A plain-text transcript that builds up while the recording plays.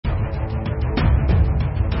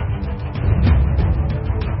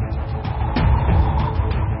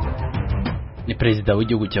Perezida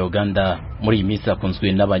w'igihugu cya Uganda muri iyi minsi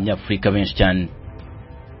akunzwe n'abanyafrika benshi cyane.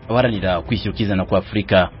 Abaharanira kwishyura ukizana kwa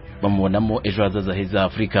Afrika bamubonamo ejo hazaza heza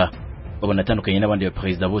Afrika. Babona atandukanye n'abandi ba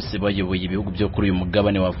perezida bose bayoboye ibihugu byo kuri uyu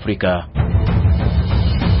mugabane wa Afrika.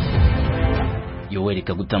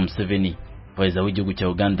 Museveni, perezida w'igihugu cya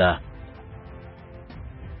Uganda,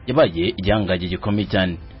 yabaye igihangaje gikomeye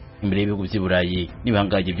cyane imbere y'ibihugu by'i Burayi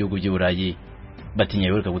n'ibihangaje by'ibihugu by'i Burayi. Batinya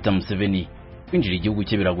Museveni kwinjira igihugu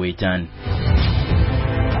cye biragoye cyane.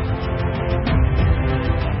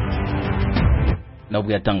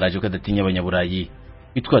 Nabwo yatangaje ko adatinya abanyaburayi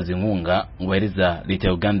bitwaza inkunga ngo bahereza leta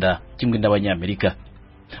ya Uganda kimwe n'abanyamerika.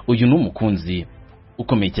 Uyu ni umukunzi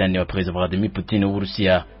ukomeye cyane wa Perezida Vladimir Putin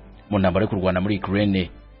w'Uburusiya mu ntambara yo kurwana muri Ukraine.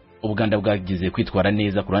 Uganda bwagize kwitwara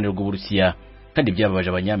neza ku ruhande rw'Uburusiya kandi byababaje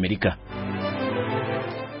abanyamerika.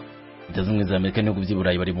 Leta zimwe za Amerika n'ibihugu by'i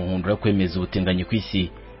Burayi bari mu nkundura kwemeza ubutinganyi ku isi.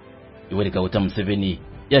 Museveni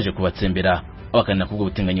yaje kubatsembera abakana kubwo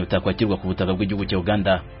ubutinganyi butakwakirwa ku butaka bw'igihugu cya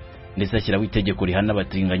Uganda, ndetse ashyiraho itegeko rihana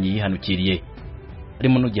abatinganyi yihanukiriye,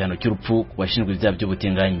 harimo n'igihano cy'urupfu washinzwe ibyaha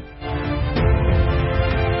by'ubutinganyi.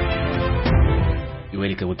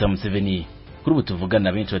 Museveni kuri ubu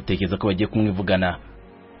tuvugana benshi batekereza ko bagiye kumwivugana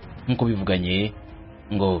nk'uko bivuganye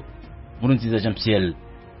ngo Nkurunziza Jean Pierre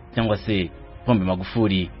cyangwa se Pombe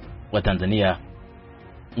Magufuli wa Tanzania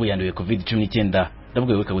ngo yanduye COVID-19.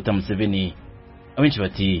 Ndavuga Museveni abenshi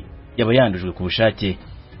bati yaba yandujwe ku bushake.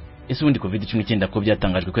 Ese ubundi COVID-19 ko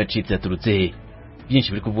byatangajwe ko yacitse yaturutse he?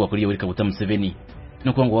 Byinshi biri kuvuga kuri Museveni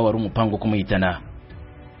no kuba ngo waba ari umupango kumuhitana.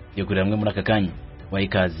 Yegurira hamwe muri aka kanya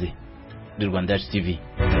wayikaze muri Rwanda TV.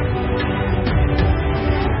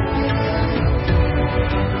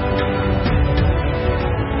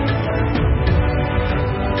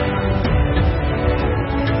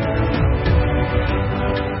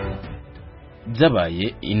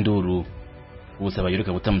 Byabaye induru ubusaba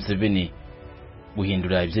Museveni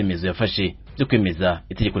guhindura ibyemezo yafashe byo kwemeza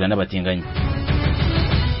itegeko n'abatinganyi.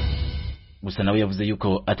 Gusa nawe yavuze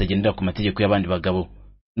yuko atagendera ku mategeko y'abandi bagabo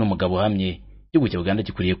n'umugabo hamye. Igihugu cya Uganda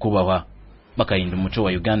gikuriye kubahwa, bakarinda umuco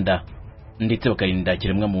wa Uganda ndetse bakarinda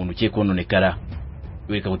kiremwa muntu cye kononekara.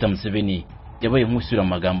 Museveni yabaye nk'usubira mu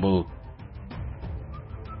magambo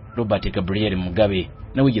Robert Gabriel Mugabe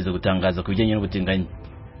nawe wigeze gutangaza ku bijyanye n'ubutinganyi.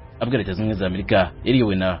 Abwira Leta zimwe za Amerika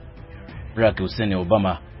yariyowe na Barack Hussein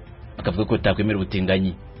Obama akavuga ko takwemera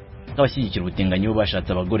ubutinganyi, nk'abashyigikira ubutinganyi bo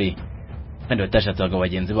bashatse abagore kandi batashatse abagabo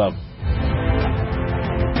bagenzi babo.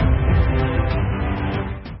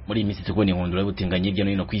 Muri iyi minsi tubona inkundura y'ubutinganyi hirya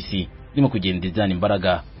no hino ku isi irimo kugenda izana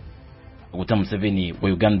imbaraga. Museveni wa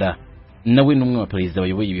Uganda nawe n'umwe wa perezida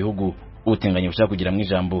bayoboye ibihugu ubutinganyi bushaka kugira mu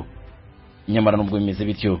ijambo. Nyamara nubwo bimeze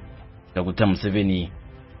bityo, Museveni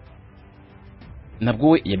nabwo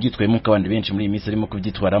we yabyitwayemo nk'abandi benshi muri iyi minsi arimo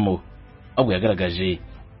kubyitwaramo, ahubwo yagaragaje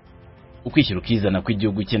ukwishyira ukizana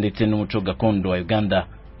kw'igihugu cye ndetse n'umuco gakondo wa Uganda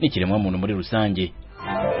n'ikiremwa muntu muri rusange.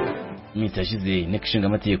 Iminsi yashize inteko ishinga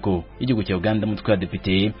amategeko y'igihugu cya Uganda umutwe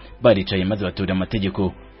w'abadepite baricaye maze batora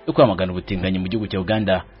amategeko yo kwamagana ubutinganyi mu gihugu cya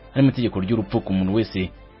Uganda, harimo itegeko ry'urupfu ku muntu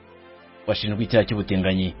wese washinjwe icyaha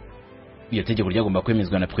cy'ubutinganyi. Iyo tegeko ryagomba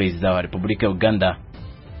kwemezwa na Perezida wa Repubulika ya Uganda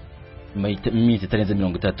iminsi itarenze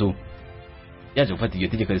 30. Yaje gufata iryo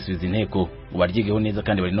tegeko risubiza inteko ngo baryigeho neza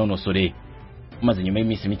kandi barinonosore. Maze nyuma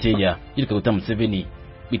y'iminsi mikeya Museveni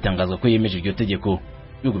bitangazwa ko yemeje iryo tegeko.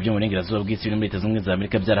 Ibihugu byo mu burengerazuba bw'isi biri muri Leta zimwe za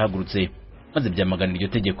Amerika byarahagurutse maze byamagana iryo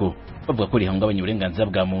tegeko bavuga ko rihungabanya uburenganzira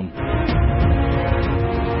bwa muntu.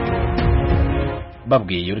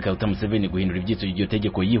 Babwiye Museveni guhindura ibyitso iryo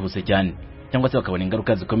tegeko yihuse cyane, cyangwa se bakabona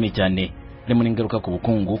ingaruka zikomeye cyane, harimo n'ingaruka ku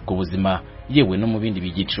bukungu, ku buzima, yewe no mu bindi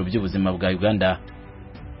byiciro by'ubuzima bwa Uganda.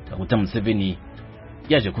 Museveni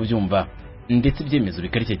yaje kubyumva ndetse ibyemezo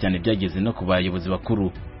bikarishye cyane byageze no ku bayobozi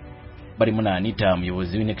bakuru barimo na Anita,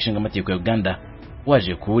 umuyobozi w'inteko ishinga amategeko ya Uganda,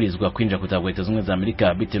 waje kuburizwa kwinjira kutabwa Leta zimwe za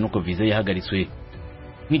Amerika bitewe n'uko viza yahagaritswe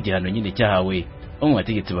nk'igihano nyine cyahawe. Bamwe mu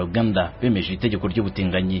bategetsi ba Uganda bemeje itegeko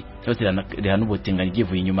ry'ubutinganyi cyangwa se rihana ubutinganyi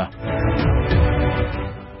ryivuye inyuma.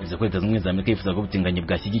 Bivuze ko Leta zimwe za Amerika yifuza ko ubutinganyi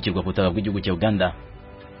bwashyigikirwa ku butaka bw'igihugu cya Uganda.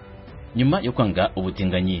 Nyuma yo kwanga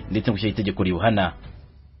ubutinganyi ndetse no gushyiraho itegeko ribuhana,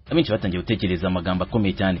 abenshi batangiye gutekereza amagambo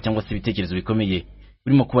akomeye cyane cyangwa se ibitekerezo bikomeye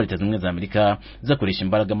birimo kuba Leta zimwe za Amerika zakoresha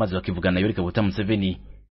imbaraga maze bakivugana Museveni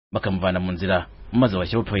bakamuvana mu nzira, maze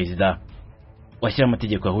bashyiraho perezida washyira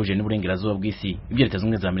amategeko ahuje n'uburengerazuba bw'isi. Ibyo Leta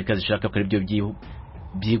zimwe za Amerika zishaka ko ari byo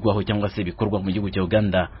byigwaho cyangwa se bikorwa mu gihugu cya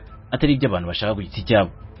Uganda, atari ibyo abantu bashaka ku giti cyabo.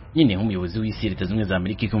 Nyine nk'umuyobozi w'isi Leta zimwe za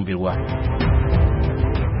Amerika ikumvirwa.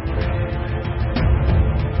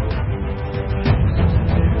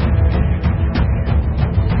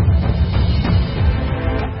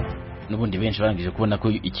 abarundi benshi barangije kubona ko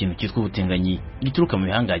ikintu cyitwa ubutinganyi gituruka mu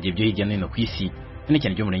bihangaje byo hirya no hino ku isi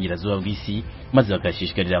cyane byo mu burengerazuba bw'isi, maze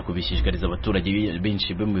bakashishikariza kubishishikariza abaturage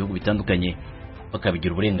benshi bo mu bihugu bitandukanye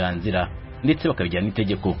bakabigira uburenganzira ndetse bakabigira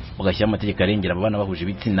n'itegeko, bagashyira amategeko arengera abana bahuje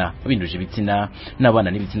ibitsina, abinduje ibitsina n'abana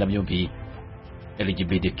n'ibitsina byombi.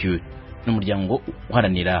 LGBTQ n'umuryango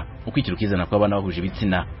uharanira ukwikira ukizana kw'abana bahuje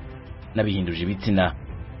ibitsina n'abihinduje ibitsina.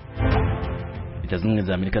 Leta Zunze Ubumwe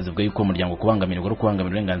za Amerika zivuga yuko umuryango kubangamirwa no kubangamira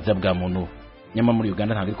uburenganzira bwa muntu, nyamara muri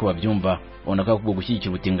Uganda ntabwo ariko babyumva. Babona ko ahubwo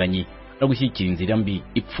gushyigikira ubutinganyi no gushyigikira inzira mbi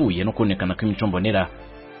ipfuye no konekana kw'imico mbonera,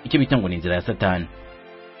 icyo bita ngo ni inzira ya Satani.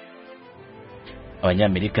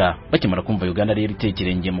 Abanyamerika bakimara kumva Uganda rero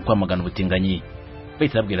itekerenge mu kwamagana ubutinganyi,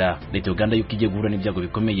 bahise babwira leta ya Uganda yuko igiye guhura n'ibyago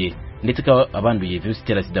bikomeye, ndetse ko abanduye virusi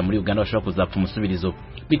itera sida muri Uganda bashobora kuzapfa umusubirizo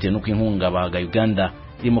bitewe n'uko inkunga bahaga Uganda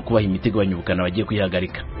irimo kubaha imiti igabanya ubukana bagiye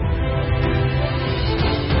kuyihagarika.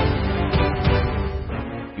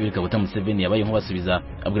 Museveni yabaye nk'ubasubiza,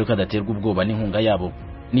 abwira ko adaterwa ubwoba n'inkunga yabo,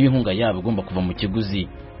 niba inkunga yabo igomba kuva mu kiguzi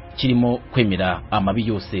kirimo kwemera amabi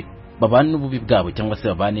yose, babane n'ububi bwabo cyangwa se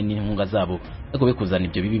babane n'inkunga zabo, ariko be kuzana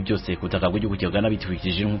ibyo bibi byose ku butaka bw'igihugu cya Uganda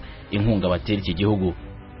bitwikije inkunga batera iki gihugu.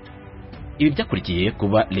 Ibi byakurikiye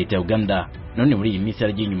kuba leta ya Uganda none muri iyi minsi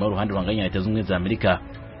yaragiye inyuma y'uruhande ruhanganye na Leta Zunze Ubumwe za Amerika,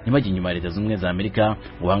 ntibajye inyuma ya Leta Zunze Ubumwe za Amerika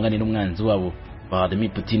guhangane n'umwanzi wabo Vladimir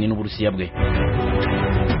Putin n'Uburusiya bwe,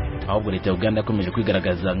 ahubwo leta ya Uganda yakomeje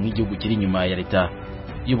kwigaragaza nk'igihugu kiri inyuma ya leta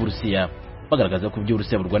y'Uburusiya, bagaragaza ko ibyo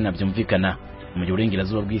Uburusiya burwana byumvikana mu gihe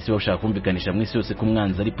uburengerazuba bw'isi bashaka kumvikanisha mu isi yose ko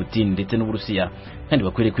umwanzi ari Putin ndetse n'Uburusiya, kandi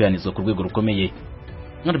bakwiriye kwihanizwa ku rwego rukomeye.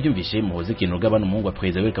 Mwarabyumvishe muhoze ikintu rw'abana umuhungu wa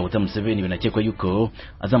Perezida Museveni binakekwa yuko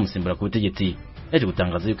azamusimbura ku butegetsi, yaje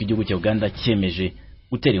gutangaza yuko igihugu cya Uganda cyemeje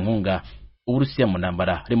gutera inkunga Uburusiya mu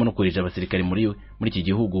ntambara harimo no kurija abasirikare muri iki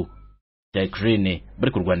gihugu cya Ukraine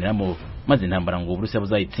bari kurwaniramo, maze intambara ngo Uburusiya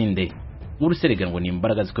buzayitsinde. Uburusiya rega ngo ni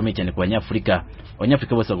imbaraga zikomeye cyane ku Banyafurika,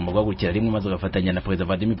 Abanyafurika bose bagomba guhagurukira rimwe maze bagafatanya na Perezida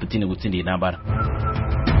Vladimir Putin gutsinda iyi ntambara.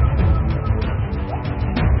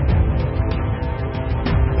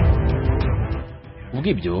 Ubwo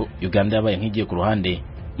ibyo Uganda yabaye nk'igiye ku ruhande,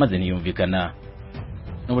 maze niyumvikana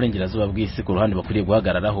n'uburengerazuba bw'isi ku ruhande bakwiriye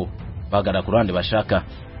guhagararaho, bahagarara ku ruhande bashaka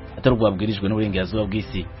atari ubwo babwirijwe n'uburengerazuba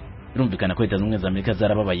bw'isi. Birumvikana ko Leta Zunze Ubumwe za Amerika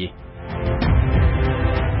zarababaye.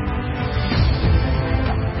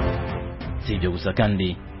 Si ibyo gusa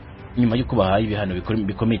kandi, nyuma y'uko bahaye ibihano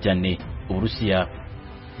bikomeye cyane Uburusiya,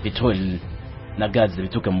 petrol na gaze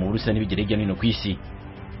bituruka mu Burusiya n'ibigera hirya no hino ku isi,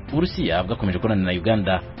 Uburusiya bwakomeje gukorana na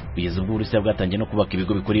Uganda kugeza ubwo Uburusiya bwatangiye no kubaka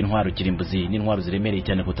ibigo bikora intwaro kirimbuzi n'intwaro ziremereye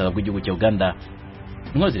cyane ku butaka bw'igihugu cya Uganda.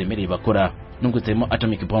 Intwaro ziremereye bakora nubwo zitarimo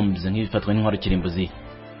atomic bombs nk'ibifatwa n'intwaro kirimbuzi,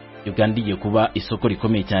 Uganda igiye kuba isoko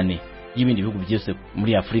rikomeye cyane y'ibindi bihugu byose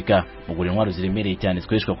muri Afurika mu gura intwaro ziremereye cyane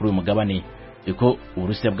zikoreshwa kuri uyu mugabane, kuko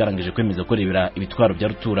Uburusiya bwarangije kwemeza ko rebera ibitwaro bya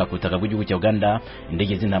rutura ku butaka bw'igihugu cya Uganda,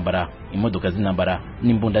 indege z'intambara, imodoka z'intambara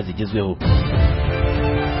n'imbunda zigezweho.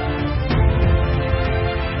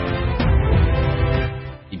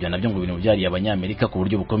 Ibyo nabyo ngo ibintu byariye Abanyamerika ku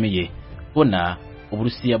buryo bukomeye, bona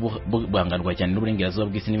Uburusiya buhanganwa cyane n'uburengerazuba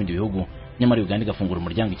bw'isi n'ibindi bihugu, nyamara Uganda igafungura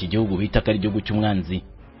umuryango iki gihugu bita ko ari igihugu cy'umwanzi.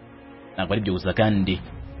 Ntabwo ari byo gusa kandi,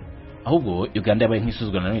 ahubwo Uganda yabaye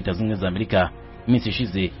nk'isuzugurana na Leta Zunze Ubumwe za Amerika iminsi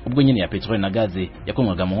ishize, ubwo nyine ya petrol na gaze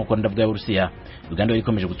yakomwaga mu nkokora bwa Burusiya. Uganda yari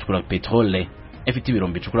ikomeje gucukura petrol, ifite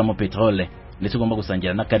ibirombe bicukuramo petrol ndetse igomba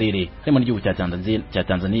gusangira n'akarere harimo n'igihugu cya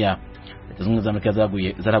Tanzania. Leta Zunze Ubumwe za Amerika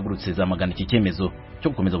zaragurutse zamagana iki cyemezo cyo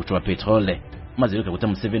gukomeza gucukura petrol, maze reka guta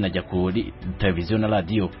Museveni ajya kuri televiziyo na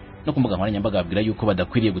radio no ku mbuga nkoranyambaga babwira yuko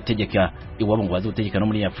badakwiriye gutegeka iwabo ngo baze gutegeka no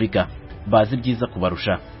muri Afurika, bazi byiza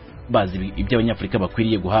kubarusha, bazi ibyo Abanyafurika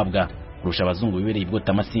bakwiriye guhabwa kurusha abazungu bibereye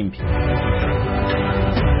ibwota amasimbi.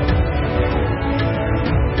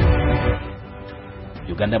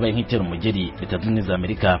 Uganda yabaye nk'itera umugeri Leta Zunze Ubumwe za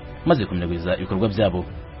Amerika maze kumenaguriza ibikorwa byabo.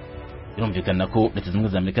 Birumvikana ko Leta Zunze Ubumwe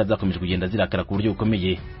za Amerika zakomeje kugenda zirakara ku buryo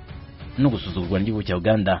bukomeye no gusuzugurwa n'igihugu cya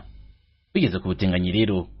Uganda. Bigeze ku butinganyi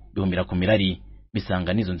rero bihumira ku mirari,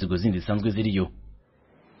 bisanga n'izo nzigo zindi zisanzwe ziriyo.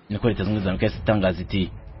 Niko Leta Zunze Ubumwe za Amerika itangaza iti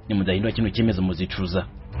nimudahindura kino cyemezo muzicuza.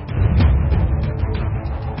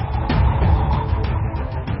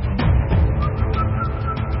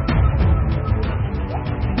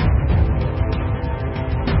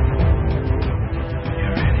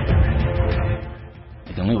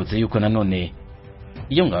 Mwibutse yuko nanone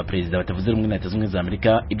iyo ngo abaperezida batavuze rumwe na Leta Zunze Ubumwe za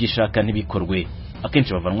Amerika ibyo ishaka ntibikorwe,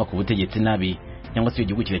 akenshi bavanwa ku butegetsi nabi, cyangwa se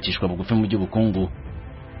igihugu kigacishwa bugufi mu by'ubukungu,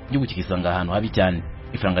 igihugu kikisanga ahantu habi cyane,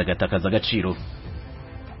 ifaranga rigatakaza agaciro.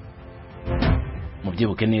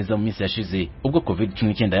 Mubyibuke neza mu minsi yashize ubwo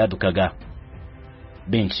COVID-19 yadukaga,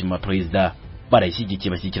 benshi mu perezida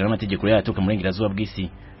barayishyigikiye bashyigikira n'amategeko yatuka mu burengerazuba bw'isi,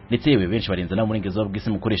 ndetse yewe benshi barenza n'abo burengerazuba bw'isi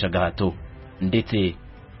mu gukoresha agahato ndetse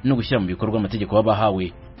no gushyira mu bikorwa amategeko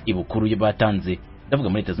babahawe ibukuru batanze. Ndavuga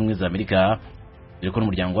muri Leta Zunze Ubumwe za Amerika, dore ko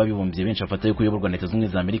n'umuryango w'abibumbye benshi bafata yuko uyoborwa na Leta Zunze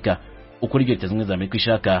Ubumwe za Amerika ukora ibyo Leta Zunze Ubumwe za Amerika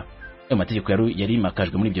ishaka. Ayo mategeko yari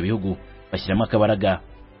imakajwe muri ibyo bihugu bashyiramo akabaraga,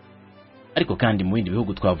 ariko kandi mu bindi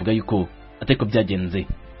bihugu twavuga yuko ateko byagenze.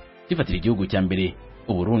 Tifatira igihugu cya mbere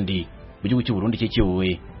Uburundi, mu gihugu cy'u Burundi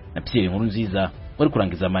cyekiyobowe na Pierre Nkurunziza wari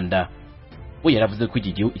kurangiza manda, we yaravuze ko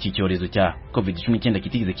iki cyorezo cya COVID-19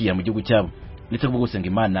 kitigeze kiyira mu gihugu cyabo, ndetse ko gusenga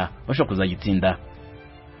Imana bashobora kuzagitsinda.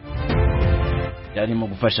 Yarimo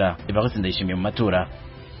gufasha Evariste Ndayishimiye mu matora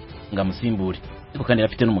ngamusimbure, ariko kandi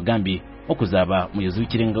afite n'umugambi wo kuzaba umuyobozi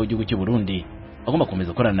w'ikirenga w'igihugu cy'u Burundi, agomba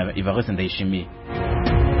komeza gukorana na Evariste Ndayishimiye.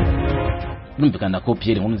 Numvikana ko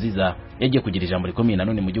Pierre Nkurunziza yagiye kugira ijambo rikomeye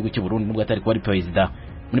nanone mu gihugu cy'u Burundi, nubwo atari kuba ari perezida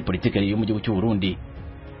muri politiki yo mu gihugu cy'u Burundi.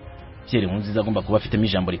 Pierre Nkurunziza agomba kuba afitemo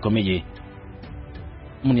ijambo rikomeye.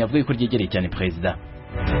 Umuntu yavuga ko ryegereye cyane perezida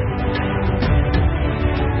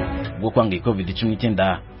ubwo kwanga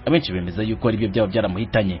COVID-19, abenshi bemeza yuko ari byo byaba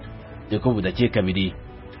byaramuhitanye, dore ko budakeye kabiri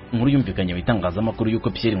inkuru yumvikanye mu itangazamakuru yuko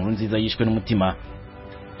Pierre Nkurunziza yishwe n'umutima,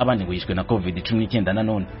 abandi ngo yishwe na COVID-19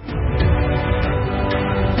 nanone.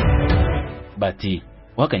 Bati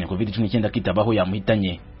uhakanya COVID-19 kitabaho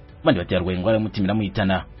yamuhitanye, abandi bati yarwaye indwara y'umutima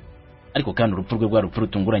iramuhitana, ariko kandi urupfu rwe rwa rupfu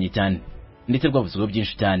rutunguranye cyane, ndetse rwavuzweho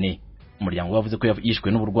byinshi cyane. Umuryango wavuze ko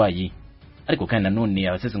yishwe n'uburwayi, ariko kandi nanone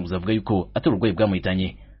abasesenguzi bavuga yuko atari uburwayi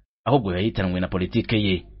bwamuhitanye, ahubwo yahitanwe na politike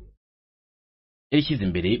ye. Yari ishyize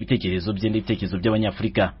imbere ibitekerezo bye n'ibitekerezo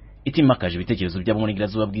by'Abanyafurika, itimakaje ibitekerezo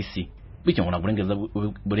by'aburengerazuba bw'isi, bityo ngo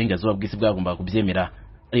uburengerazuba bw'isi bwagomba kubyemera,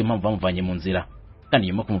 ariyo mpamvu bamuvanye mu nzira. Kandi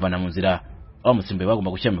nyuma kumuvana mu nzira, abamusimbuye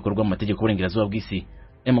bagomba gushyira mu bikorwa mu mategeko y'uburengerazuba bw'isi,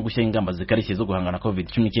 arimo gushyira ingamba zikarishye zo guhangana na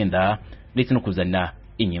COVID-19 ndetse no kuzana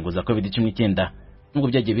inkingo za COVID-19, nubwo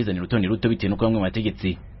byagiye bizanira urutonde ruto bitewe n'uko bamwe mu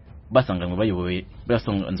bategetsi basanzwe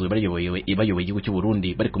bayoboye igihugu cy'u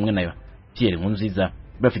Burundi bari kumwe na Pierre Nkurunziza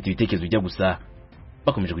bafite ibitekerezo bijya gusa,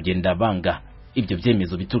 bakomeje kugenda banga ibyo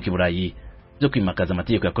byemezo bituruka i Burayi byo kwimakaza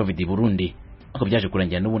amategeko ya COVID i Burundi, ariko byaje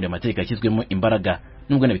kurangira n'ubundi amategeko yashyizwemo imbaraga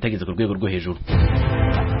nubwo bitageze ku rwego rwo hejuru.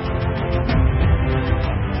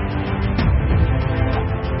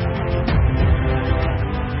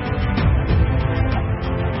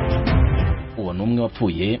 Uwo n'umwe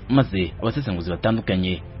wapfuye, maze abasesenguzi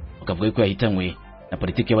batandukanye bakavuga ko yahitanywe na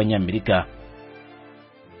politiki y'Abanyamerika.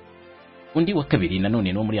 Undi wa kabiri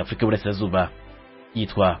nanone no muri Afrika y'Uburasirazuba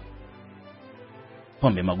yitwa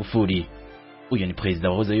Pombe Magufuli. Uyu ni perezida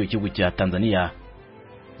wahoze ayoboye igihugu cya Tanzania.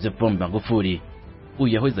 Pombe Magufuli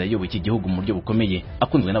uyu yahoze ayoboye iki gihugu mu buryo bukomeye,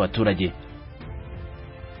 akunzwe n'abaturage.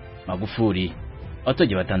 Magufuli,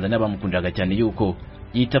 abaturage ba Tanzania bamukundiraga cyane yuko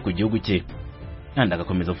yita ku gihugu cye kandi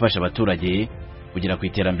agakomeza gufasha abaturage kugera ku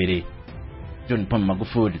iterambere. John Pombe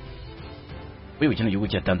Magufuli uyoboye kino gihugu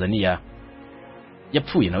cya Tanzania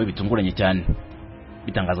yapfuye nawe bitunguranye cyane,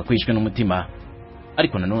 bitangaza ko yishwe n'umutima,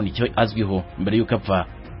 ariko nanone icyo azwiho mbere y'uko apfa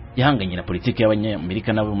yahanganye na politiki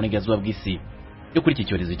y'Abanyamerika n'abo muri gazuba bw'isi yo kuri iki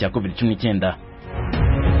cyorezo cya COVID-19.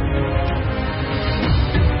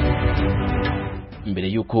 Mbere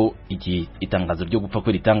y'uko iki itangazo ryo gupfa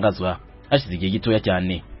kwe ritangazwa, hashize igihe gitoya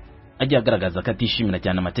cyane agiye agaragaza ko atishimira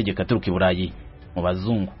cyane amategeko aturuka i Burayi mu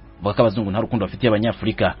bazungu, bavuga ko abazungu nta rukundo bafitiye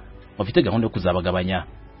Abanyafurika, bafite gahunda yo kuzabagabanya.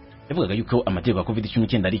 Yavugaga yuko amategeko ya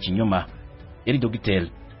COVID-19 ari ikinyoma. Yari Dr.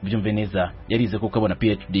 Byumve neza yarize ko kabona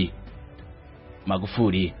PhD.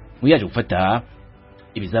 Magufuli yaje gufata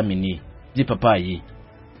ibizamini by'ipapayi,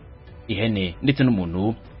 ihene ndetse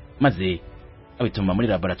n'umuntu, maze abituma muri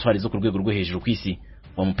laboratoire zo ku rwego rwo hejuru ku isi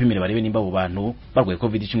bamupimire barebe nimba abo bantu barwaye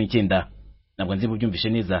COVID-19. Nabwo nzi byumvishe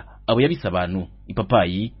neza, abo yabise abantu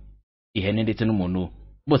ipapayi, ihene ndetse n'umuntu,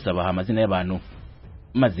 bose abaha amazina y'abantu,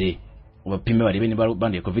 maze ubapime barebe niba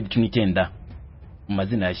banduye COVID-19. Mu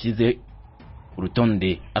mazina yashyize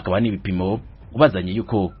urutonde akaba n'ibipimo ubazanye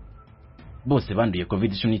yuko bose banduye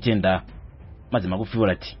COVID-19. Maze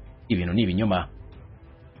Magufuli ati ibintu ni ibinyoma,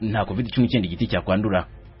 nta COVID-19 igiti cyakwandura,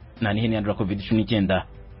 nta n'ihene yandura COVID-19,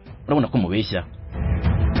 urabona ko mubeshya.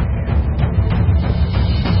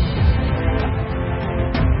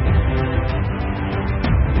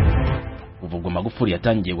 Ubwo Magufuli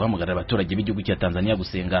yatangiye guhamagarira abaturage b'igihugu cya Tanzania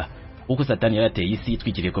gusenga, kuko Satani yarateye isi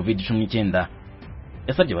yitwikiriye COVID-19.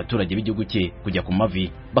 Yasabye abaturage b'igihugu cye kujya ku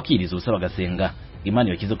mavi bakiriza ubusa bagasenga Imana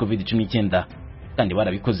yakize COVID-19, kandi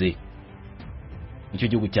barabikoze. Nicyo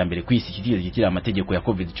gihugu cya mbere ku isi kigiye gikira amategeko ya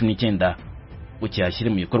COVID-19, ucyashyire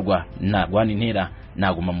mu bikorwa, nta guhana intera,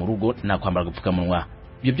 nta guma mu rugo, nta kwambara agapfukamunwa.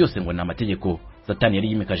 Ibyo byose ngo ni amategeko Satani yari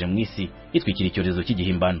yimikaje mu isi yitwikira icyorezo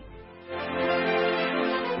cy'igihimbano.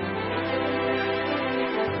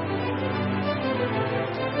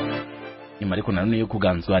 nyuma ariko nanone yo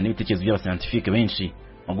kuganzwa n'ibitekerezo by'abascientifique benshi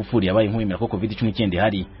Magufuli yabaye nk'uwemera ko COVID-19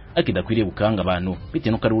 ihari ariko idakwiriye gukanga abantu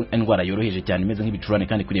bitewe n'uko ari indwara yoroheje cyane imeze nk'ibicurane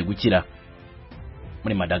kandi ikwiriye gukira.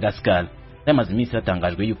 Muri Madagascar yamaze iminsi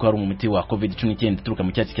hatangajwe yuko hari umuti wa COVID-19 uturuka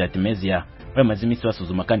mu cyatsi cya Artemisia bamaze iminsi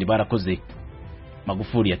basuzuma kandi barakoze.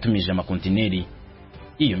 Magufuli yatumije amakontineri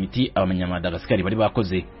iyo miti abanyamadagascar bari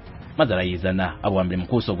bakoze maze arayizana abo wa mbere mu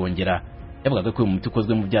kusogongera yavugaga ko uyu muti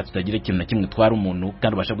ukozwe mu byatsi utagira ikintu na kimwe twara umuntu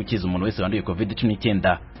kandi ubasha gukiza umuntu wese wanduye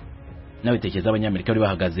COVID-19. Nawe tekereza abanyamerika bari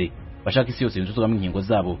bahagaze bashaka isi yose yuzuzwamo inkingo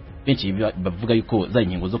zabo benshi bavuga yuko za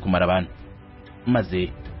inkingo zo kumara abantu. Maze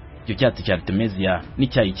icyo cyatsi cya Artemisia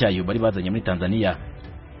n'icyayi cyayo bari bazanye muri Tanzania.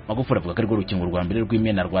 Magufuli avuga ko ari urukingo rwa mbere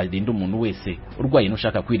rw'imena rwarinda umuntu wese urwaye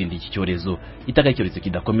n'ushaka kwirinda iki cyorezo itaka icyorezo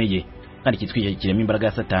kidakomeye kandi kitwikiremo imbaraga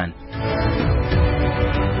ya Satani.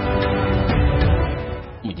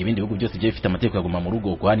 Mu gihe ibindi bihugu byose bifite amategeko yo kuguma mu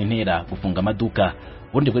rugo, guhana intera, gufunga amaduka,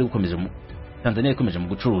 ubundi bwo gukomeza Tanzania ikomeje mu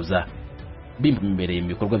gucuruza bimbereye mu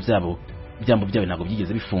bikorwa byabo byambo byawe ntabwo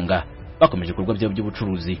byigeze bifunga bakomeje ibikorwa byabo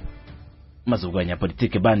by'ubucuruzi. Maze ubwo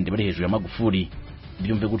abanyapolitike bandi bari hejuru ya Magufuli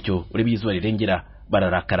byumve gutyo uri bizuba rirengera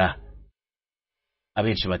bararakara.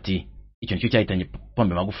 Abenshi bati icyo nicyo cyahitanye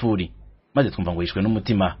Pombe Magufuli maze twumva ngo yishwe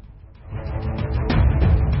n'umutima.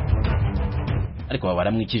 Ariko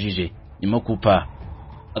baramwikijije nyuma yo kupa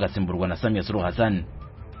agasimburwa na Samia Suluhu Hassan.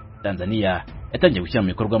 Tanzania yatangiye gushyira mu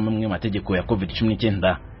bikorwa amwe mu mategeko ya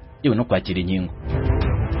COVID-19 yewe no kwakira inkingo.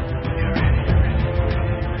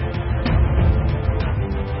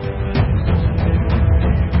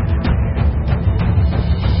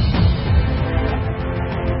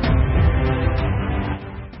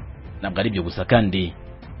 Ntabwo ari byo gusa kandi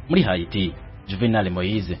muri Haiti Juvenal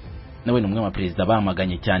Moise nawe ni umwe mu perezida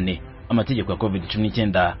bamaganye cyane amategeko ya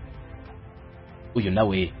COVID-19. Uyu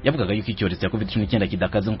nawe yavugaga yuko icyorezo cya COVID-19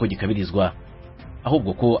 kidakaze nkuko gikabirizwa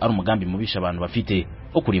ahubwo ko ari umugambi mubisha abantu bafite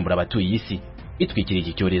wo kurimbura abatuye isi bitwikiriye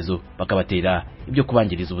iki cyorezo bakabatera ibyo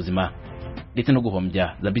kubangiriza ubuzima ndetse no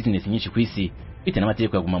guhombya za business nyinshi ku isi bitewe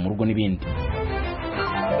n'amategeko yaguma mu rugo n'ibindi.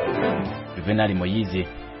 Juvenal Moise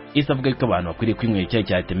avuga yuko abantu bakwiriye kwinywera icyayi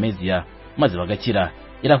cya Artemisia maze bagakira.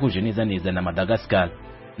 Yarahuje neza na Madagascar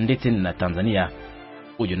ndetse na Tanzania.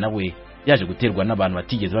 Uyu nawe yaje guterwa n'abantu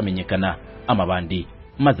batigeze bamenyekana amabandi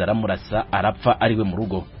maze aramurasa arapfa ariwe mu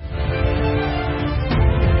rugo.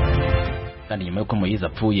 Kandi nyuma yuko Moise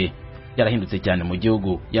apfuye yarahindutse cyane mu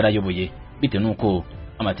gihugu yarayoboye bitewe nuko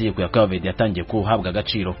amategeko ya COVID yatangiye kuhabwa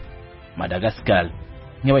agaciro. Madagascar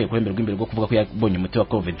nkibaye kurembera rw'imbere rwo kuvuga ko yabonye umuti wa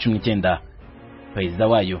COVID-19. Perezida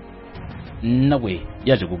wayo nawe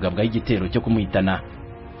yaje kugabwaho igitero cyo kumuhitana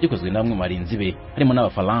gikozwe na bamwe mu barinzi be harimo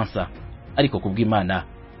n'Abafaransa, ariko kubw'Imana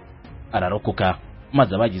ararokoka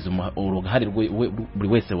maze abagize uruhare buri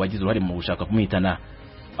wese wagize uruhare mu gushaka kumuhitana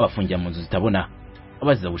abafungiye mu nzu zitabona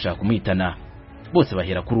abaziza gushaka kumuhitana bose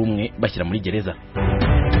bahera kuri umwe bashyira muri gereza.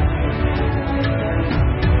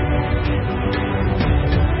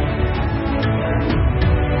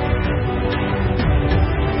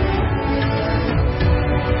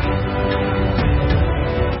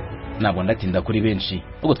 Ntabwo ndatinda kuri benshi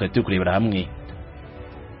ubwo twari turi kurebera hamwe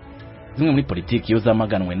zimwe muri politiki yo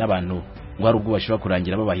zamaganwe n'abantu ngo hari ubwo bashobora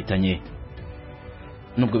kurangira babahitanye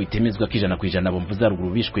nubwo bitemezwa ko 100% bumvuza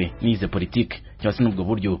ruguru bishwe n'ize politiki cyangwa se n'ubwo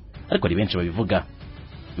buryo, ariko ari benshi babivuga.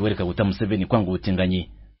 Biwereka guta Museveni kwanga ubutinganyi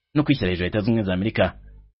no kwishyira hejuru ya Leta Zunze za Amerika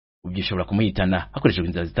ubyishobora kumuhitana hakoreshejwe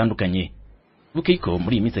inzira zitandukanye. Buke ko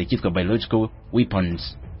muri iyi minsi cyitwa biological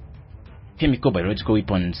weapons, chemical biological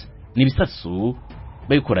weapons ni bisasu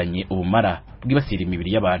bayikoranye ubumara bwibasira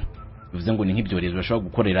imibiri y'abantu. Bivuze ngo ni nk'ibyorezo bashobora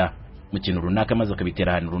gukorera mu kintu runaka maze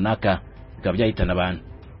bakabitera ahantu runaka bikaba byahitana abantu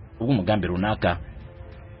ubwo umugambi runaka,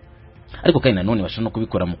 ariko kandi nanone bashobora no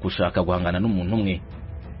kubikora mu kushaka guhangana n'umuntu umwe.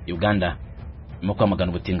 Uganda mu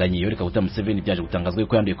kwamagana ubutinganyi yoreka guta Museveni byaje gutangazwa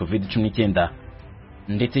ko yanduye COVID-19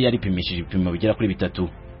 ndetse yaripimishije ibipimo bigera kuri 3.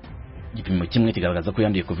 Igipimo kimwe kigaragaza ko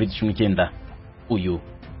yanduye COVID-19. Uyu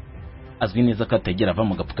azwi neza ko ategera ava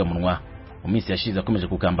mu gapfukamunwa mu minsi yashize akomeje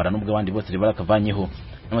kukambara nubwo abandi bose barakavanyeho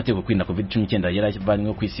n'amategeko kwirinda COVID-19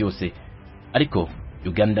 yarabanywe ku isi yose. Ariko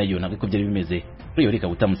Uganda yo nabwo byari bimeze kuri yoreka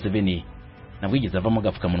guta Museveni nabwo yigeze ava mu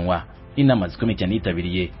gapfukamunwa n'inama zikomeye cyane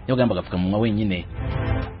yitabiriye yogamba gapfukamunwa wenyine,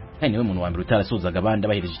 kandi niwe muntu wa mbere utarasuzaga abandi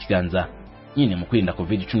abahereje ikiganza nyine mu kwirinda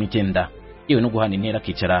COVID-19 yewe no guhana intera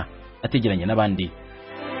akicara ategeranye n'abandi.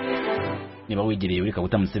 Niba wegereye yoreka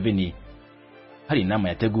guta Museveni hari inama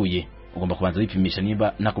yateguye ugomba kubanza wipimisha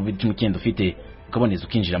niba nta COVID-19 ufite ukaboneza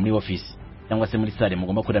ukinjira muri office cyangwa se muri sale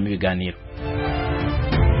mugomba kuramo ibiganiro.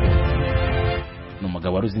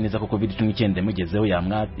 Numugabo waruzi neza ko COVID-19 mugezeho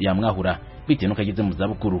yamwahura bitewe nuko ageze mu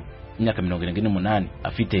zabukuru imyaka 78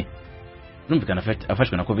 afite. rumvikana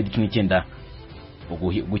afashwe na COVID-19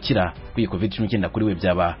 gukira kuri COVID-19 kuri we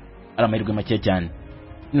byaba ari amahirwe make cyane.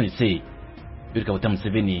 None se Yoweri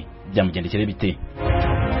Museveni byamugendekere bite?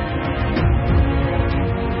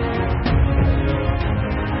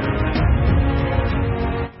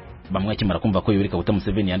 Bamwe akimara kumva ko Yoweri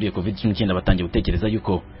Museveni yanduye COVID-19 batangiye gutekereza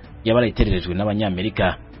yuko yaba yarayitererejwe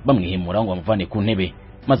n'abanyamerika bamwihimura ngo amuvane ku ntebe,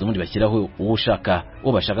 maze ubundi bashyiraho uwo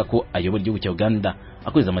bashaka ko ayobora igihugu cya Uganda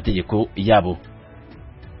akuriza amategeko yabo.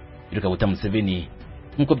 Yoweri Museveni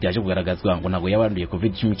nk'uko byaje kugaragazwa ngo ntabwo yaba yaranduye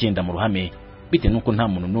COVID-19 mu ruhame, bitewe n'uko nta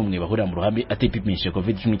muntu n'umwe bahurira mu ruhame atipimishije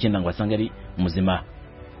COVID-19 ngo asange ari muzima.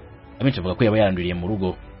 Abenshi bavuga ko yaba yaranduriye mu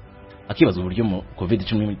rugo, akibaza uburyo mu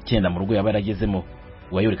COVID-19 mu rugo yaba yaragezemo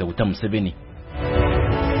wa Yoweri Museveni.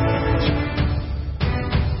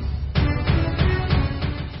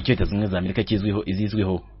 Icyo Leta Zunze Ubumwe za Amerika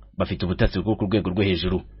izizwiho bafite ubutasi bwo ku rwego rwo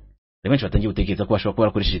hejuru. Abenshi batangiye gutekereza ko bashobora kuba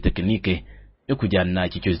barakoresheje tekinike yo kujyana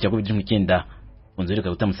iki cyorezo cya COVID-19 ku nzu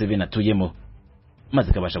Yoweri Museveni atuyemo,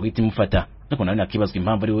 maze kabasha guhita imufata. Ariko nawe nakibazwa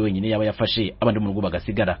impamvu ari we wenyine yaba yafashe abandi mu rugo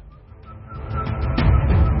bagasigara.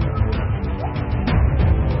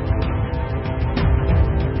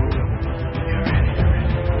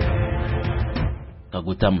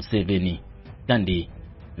 Museveni kandi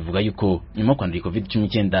bivuga yuko nyuma yo kwandura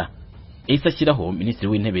COVID-19 yahise ashyiraho minisitiri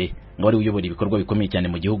w'intebe ngo ari uyobora ibikorwa bikomeye cyane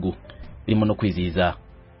mu gihugu, birimo no kwizihiza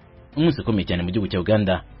umunsi ukomeye cyane mu gihugu cya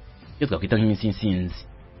Uganda yo twakwita nk'iminsi y'insinzi.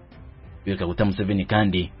 Yoweri Museveni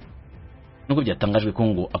kandi nubwo byatangajwe ko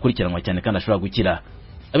ngo akurikiranwa cyane kandi ashobora gukira,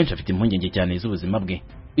 abenshi bafite impungenge cyane z'ubuzima bwe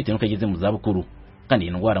bitewe n'uko ageze mu zabukuru, kandi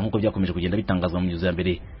iyi ndwara nk'uko byakomeje kugenda bitangazwa mu mizo ya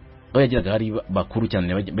mbere aho yagiraga hari bakuru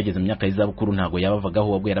cyane bageze mu myaka y'izabukuru ntabwo yabavagaho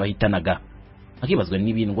ahubwo yarabahitanaga. Akibazwa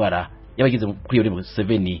niba indwara yabageze kuri Yoweri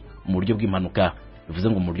Museveni mu buryo bw'impanuka, bivuze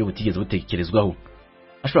ngo mu buryo butigeze butekerezwaho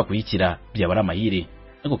ashobora kuyikira, byaba ari amahire.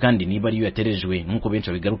 Ariko kandi niba ariyo yaterejwe nk'uko benshi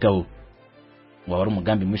babigarukaho, ngo wari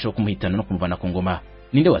umugambi mwisho wo kumuhitana no kumuvana ku ngoma,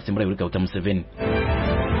 ninde wasimbura Yoweri Museveni?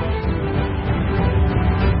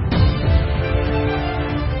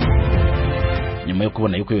 Nyuma yo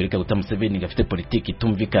kubona yuko Yoweri Museveni gafite politiki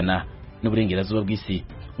itumvikana n'uburengerazuba bw'isi,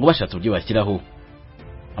 ngo bashatse uburyo bashyiraho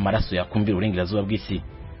amaraso yakumvira uburengerazuba bw'isi.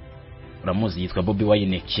 Uramuzi, yitwa Bobi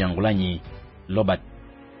Wine Kyagulanyi Robert.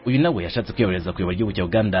 Uyu nawe yashatse kwiyobereza kuyobora igihugu cya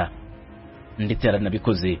Uganda, ndetse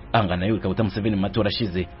yaranabikoze ahangana na Yoweri Museveni mu matora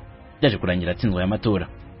ashize. Byaje kurangira atsinzwe aya matora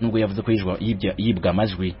nubwo yavuze ko yibwa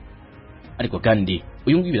amajwi. Ariko kandi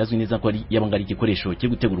uyu nguyu birazwi neza ko yabanga ari igikoresho cyo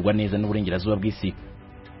gutegurwa neza n'uburengerazuba bw'isi.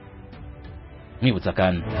 Mwibutsa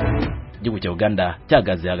kandi igihugu cya Uganda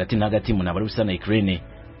cyagaze hagati na hagati mu ntambara y'Uburusiya na Ukraine,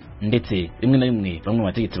 ndetse rimwe na rimwe bamwe mu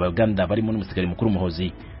bategetsi ba Uganda barimo n'umusigari mukuru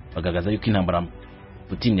Muhozi bagaragaza yuko intambara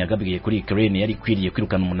Putin yagabwiye kuri Ukraine yari kwiriye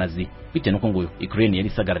kwirukana umunazi, bitewe n'uko ngo Ukraine yari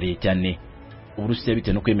isagarariye cyane Uburusiya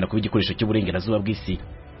bitewe no kwemera kuba igikoresho cy'uburengerazuba bw'isi.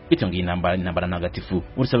 Bitewe ngo intambara ntagatifu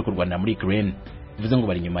Uburusiya buri kurwana muri Ukraine, bivuze ngo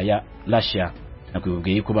bari nyuma ya Russia.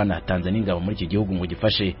 Nakwibwiye yuko banatanze n'ingabo muri iki gihugu ngo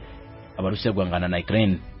gifashe Abarusiya guhangana na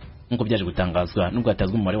Ukraine nk'uko byaje gutangazwa nubwo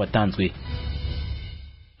hatazwi umubare watanzwe.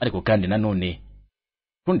 Ariko kandi nanone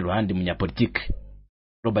kurundi ruhande umunyapolitike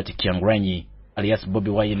Robert Kyagulanyi alias Bobi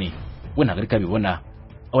Wine we ntabwo ariko abibona,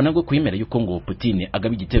 abona ngo kwemera yuko ngo Putin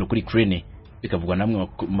agaba igitero kuri Ukraine bikavugwa namwe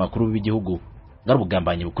makuru b'igihugu ngari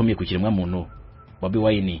ubugambanyi bukomeye ku kiremwa muntu. Bobi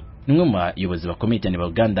Wine ni umwe mu bayobozi bakomeye cyane ba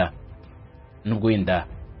Uganda, nubwo wenda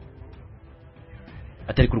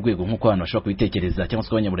atari ku rwego nk'uko abantu bashobora kubitekereza cyangwa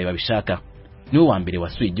se abanyaburayi babishaka. Niwe wa mbere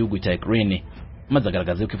wasuye igihugu cya Ukraine, maze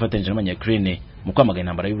agaragaza ko ifatanyije n'abanya Ukraine mu kwamagana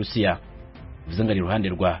intambara y'Uburusiya. Bivuze ngo ari iruhande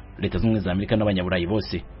rwa Leta Zunze Ubumwe za Amerika n'abanyaburayi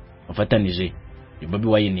bose bafatanije. Bobi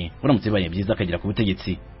Wine uramutse bibaye byiza akagera ku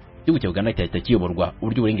butegetsi, igihugu cya Uganda cyahita kiyoborwa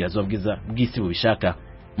uburyo uburengerazuba bw'isi bubishaka,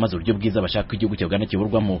 maze uburyo bwiza bashaka igihugu cya Uganda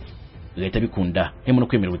kiyoborwamo bigahita bikunda, harimo no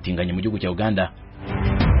kwemera ubutinganyi mu gihugu cya Uganda.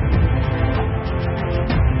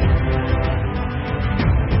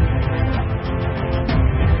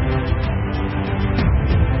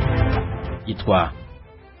 Yitwa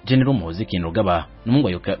General Muhozi Kainerugaba n'umuhungu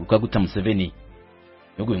wa Yoweri Museveni.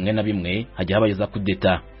 Nubwo bimwe na bimwe hajya habayo za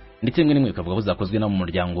kudeta, ndetse rimwe n'imwe bikavuga ko zakozwe na mu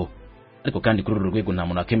muryango. Ariko kandi kuri uru rwego nta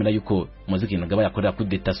muntu akemera yuko Muhozi Kainerugaba yakorera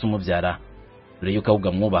kudeta se umubyara, dore yuko ahubwo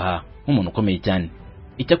amwubaha nk'umuntu ukomeye cyane.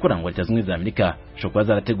 Icyakora ngo Leta Zunze Ubumwe za Amerika zishobora kuba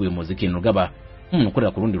zarateguye Muhozi Kainerugaba nk'umuntu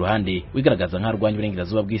ukorera ku rundi ruhande wigaragaza nk'arwanya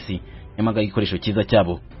uburengerazuba bw'isi, nyamaga igikoresho cyiza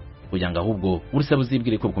cyabo, kugira ngo ahubwo Uburusiya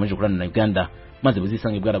buzibwire ko bukomeje kurana na Uganda, maze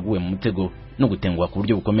buzisange bwaraguwe mu mutego no gutengwa ku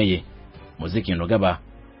buryo bukomeye. Muhozi Kainerugaba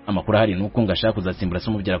amakuru ahari nuko ngo ashaka kuzasimbura se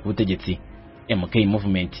umubyara ku butegetsi. MK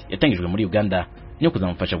movement yatangijwe muri Uganda niyo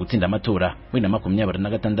kuzamufasha gutsinda amatora muri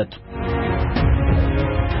 2026.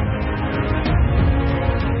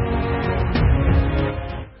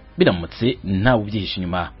 biramutse ntawe ubyihisha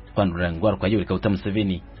inyuma kwandura indwara kwa Yihutirwa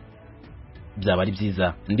Museveni byaba ari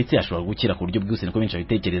byiza ndetse yashobora gukira ku buryo bwose niko benshi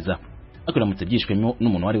babitekereza. Ariko biramutse byishwemo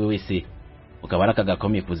n'umuntu wari we wese ukaba ari akaga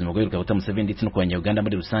gakomeye ku buzima bwa Yihutirwa Museveni ndetse no ku Banyarwanda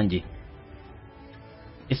muri rusange.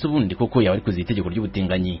 Ese ubundi koko yaba ari kuziha itegeko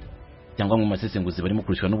ry'ubutinganyi cyangwa mu masesenguzi barimo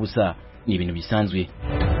kurishwa n'ubusa ni ibintu bisanzwe?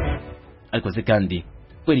 Ariko se kandi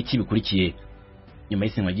kwera iki bikurikiye nyuma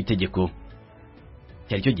y'isenywa ry'itegeko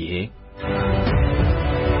cyari cyo gihe?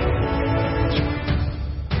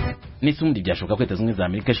 Nese ubundi byashoboka ko Leta Zunze Ubumwe za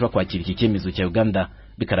Amerika ishobora kwakira iki cyemezo cya Uganda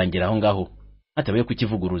bikarangira aho ngaho hatabaye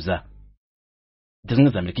kukivuguruza? Leta Zunze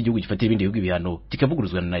Ubumwe za Amerika igihugu gifatira ibindi bihugu ibihano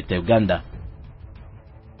kikavuguruzwa na Leta ya Uganda.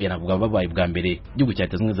 Biravuga babaye bwa mbere igihugu cya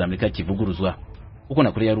Leta Zunze Ubumwe za Amerika kivuguruzwa kuko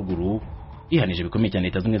na Korea ya ruguru ihanije bikomeye cyane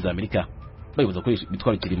Leta Zunze Ubumwe za Amerika bayibuza ko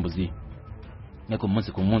bitwara kirimbuzi. Nako munsi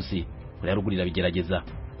ku munsi Korea ya ruguru irabigerageza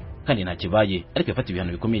kandi nta kibaye, ariko yafata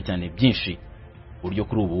ibihano bikomeye cyane byinshi buryo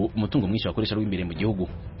kuri ubu umutungo mwinshi wakoresha w'imbere mu gihugu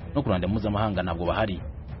no kuranda mpuzamahanga ntabwo bahari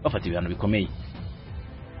bafata ibihano bikomeye.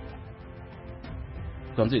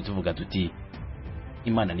 Twanze tuvuga tuti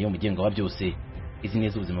Imana niyo mugenga wa byose, izi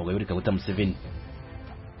neza ubuzima bwa Yihutirwa Museveni.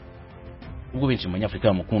 Ubwo benshi mu Banyafrika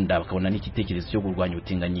bamukunda bakabona n'igitekerezo cyo kurwanya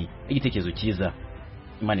ubutinganyi igitekerezo cyiza,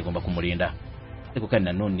 Imana igomba kumurinda. Ariko kandi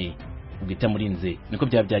nanone ubwo itamurinze niko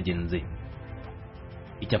byaba byagenze.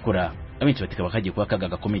 Icyakora abenshi batika bakagiye kuba akaga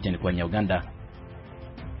gakomeye cyane ku Banyarwanda.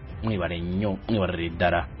 Mwibare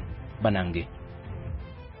dara banange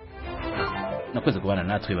nakoze kubana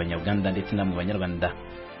natwe Banyarwanda ndetse namwe Banyarwanda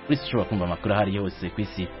kuri ushobora kumva amakuru ahari yose ku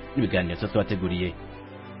isi n'ibiganiro twateguriye.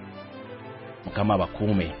 Mukama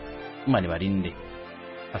bakume, Imana ibarinde.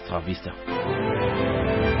 Hasta la vista.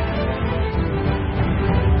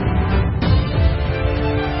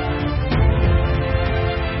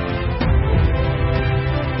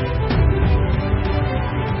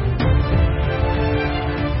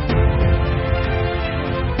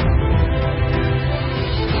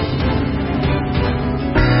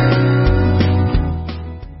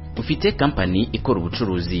 Ufite company ikora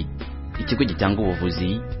ubucuruzi, ikigo gitanga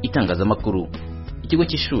ubuvuzi, itangazamakuru, ikigo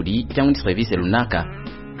cy'ishuri cyangwa service runaka,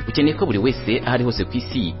 ukeneye ko buri wese ahari hose ku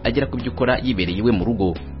isi agera ku byo ukora yibereye iwe mu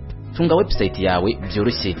rugo. Tunga website yawe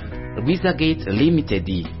byoroshye. Rwiza Gate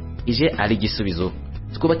Limited ije ari igisubizo.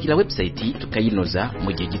 Twubakira website tukayinoza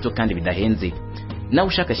mu gihe gito kandi bidahenze. Nawe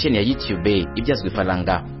ushaka chaîne ya YouTube ibyazwe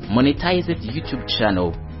faranga, monetized YouTube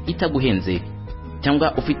channel itaguhenze,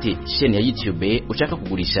 cyangwa ufite chaîne ya YouTube ushaka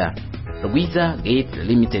kugurisha, Rwiza Gate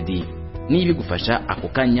Limited nibi gufasha ako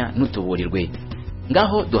kanya ntutuburirwe.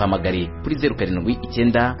 Ngaho duhamagare kuri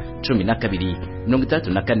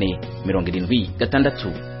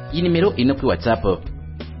 0712 iyi nimero ino kuri WhatsApp.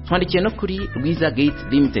 Twandikiye no kuri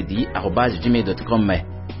rwizagatelimited@gmail.com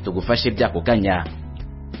tugufashe byako kanya.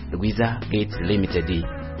 Rwiza Gate Limited,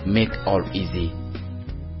 make all easy.